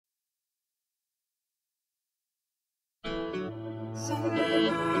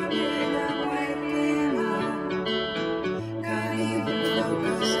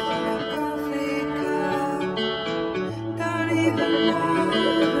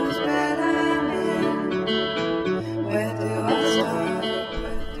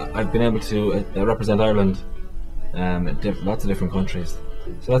I've been able to represent Ireland in lots of different countries,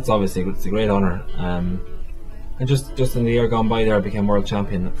 so that's obviously it's a great honour. And just in the year gone by there, I became world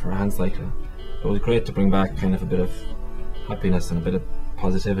champion for hand cycling. It was great to bring back kind of a bit of happiness and a bit of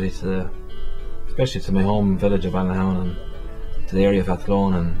positivity especially to my home village of Ballynahown and to the area of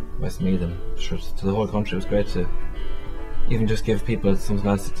Athlone and Westmeath and to the whole country. It was great to even just give people something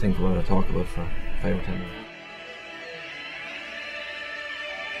else to think about or talk about for 5 or 10 minutes.